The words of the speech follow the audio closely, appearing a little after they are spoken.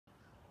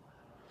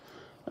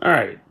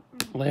Alright,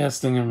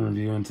 last thing I'm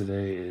reviewing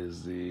today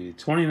is the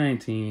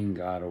 2019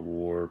 God of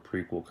War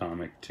prequel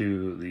comic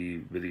to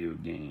the video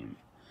game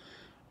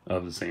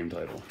of the same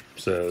title.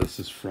 So this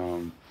is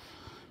from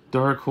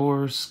Dark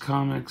Horse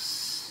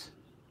Comics,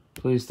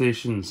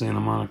 PlayStation, Santa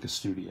Monica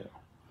Studio.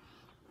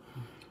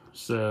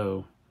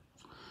 So,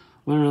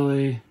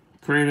 literally,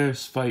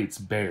 Kratos fights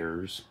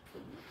bears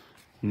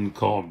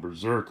called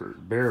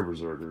bear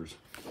berserkers,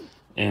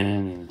 in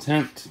an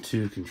attempt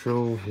to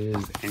control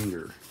his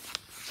anger.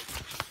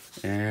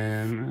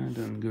 And it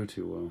doesn't go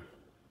too well.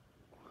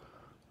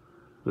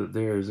 But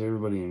there's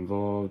everybody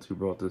involved who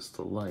brought this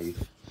to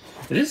life.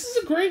 And this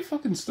is a great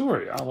fucking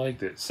story. I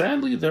liked it.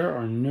 Sadly, there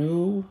are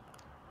no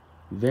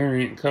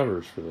variant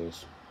covers for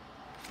this.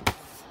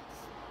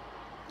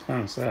 It's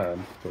kind of sad,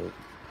 but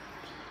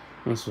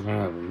that's what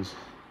happens.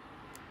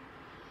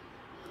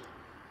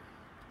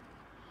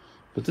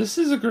 But this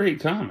is a great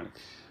comic.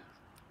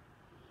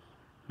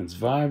 It's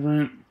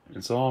vibrant,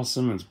 it's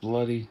awesome, it's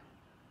bloody.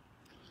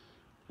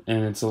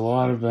 And it's a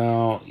lot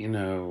about,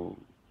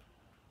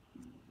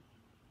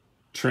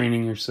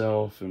 training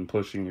yourself and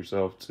pushing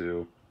yourself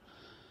to,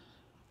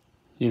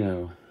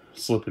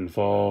 slip and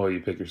fall, you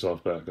pick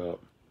yourself back up.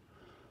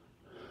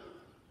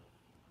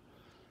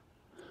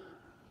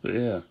 But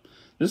yeah,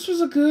 this was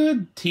a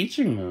good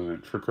teaching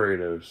moment for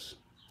Kratos.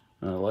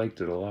 I liked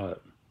it a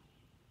lot.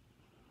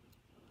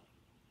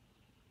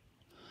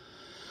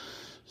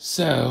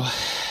 So,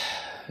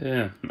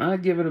 yeah,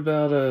 I'd give it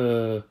about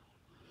a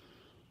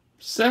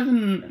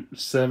 7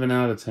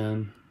 out of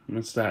 10.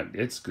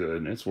 It's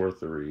good. It's worth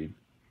the read.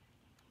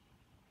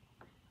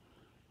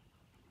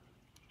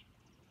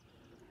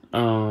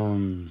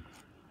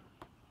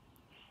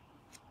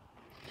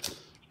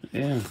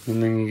 Yeah,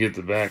 and then you get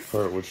the back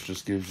part, which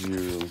just gives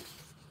you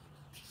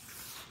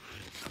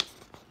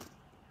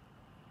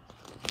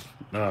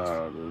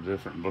the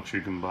different books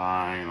you can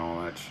buy and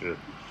all that shit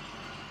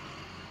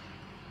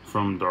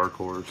from Dark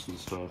Horse and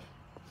stuff.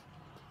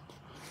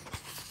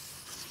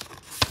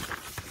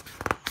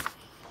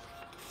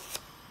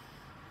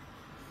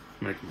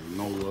 Making a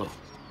NOLA.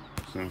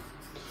 So,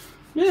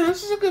 yeah,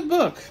 this is a good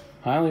book.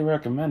 Highly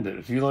recommend it.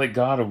 If you like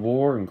God of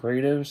War and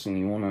Kratos and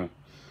you want to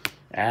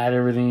add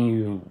everything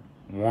you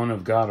want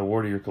of God of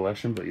War to your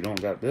collection, but you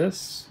don't got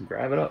this,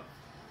 grab it up.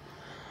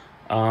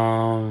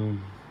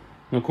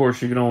 Of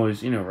course, you can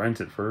always, rent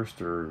it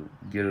first or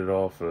get it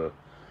off of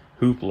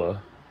Hoopla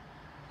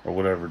or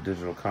whatever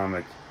digital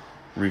comic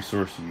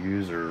resource you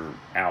use or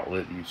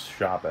outlet you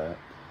shop at.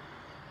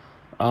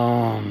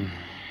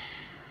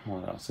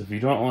 What else? If you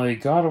don't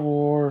like God of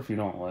War, if you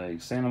don't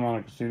like Santa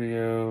Monica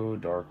Studio,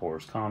 Dark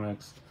Horse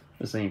Comics,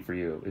 this ain't for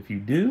you. If you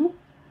do,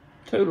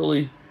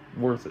 totally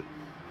worth it.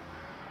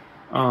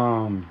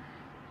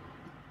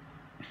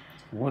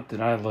 What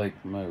did I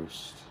like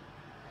most?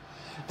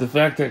 The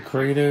fact that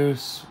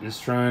Kratos is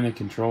trying to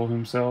control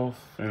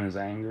himself and his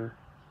anger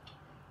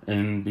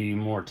and be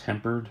more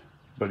tempered,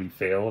 but he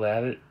failed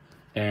at it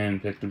and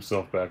picked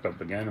himself back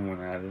up again and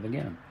went at it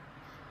again.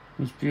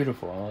 It was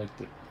beautiful. I liked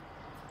it.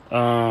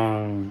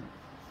 Oh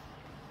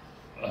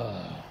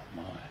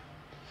my.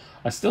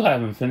 I still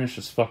haven't finished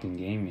this fucking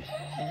game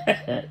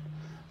yet.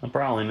 I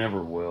probably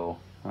never will.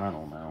 I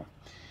don't know.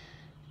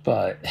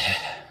 But,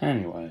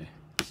 anyway,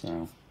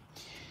 so.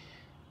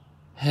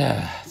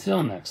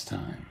 Till next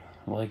time.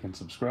 Like and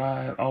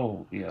subscribe.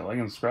 Oh, yeah, like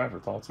and subscribe for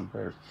thoughts and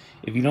prayers.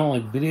 If you don't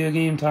like video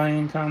game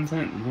tie-in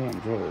content, you won't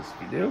enjoy this.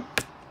 If you do, you're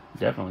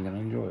definitely going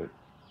to enjoy it.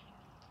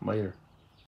 Later.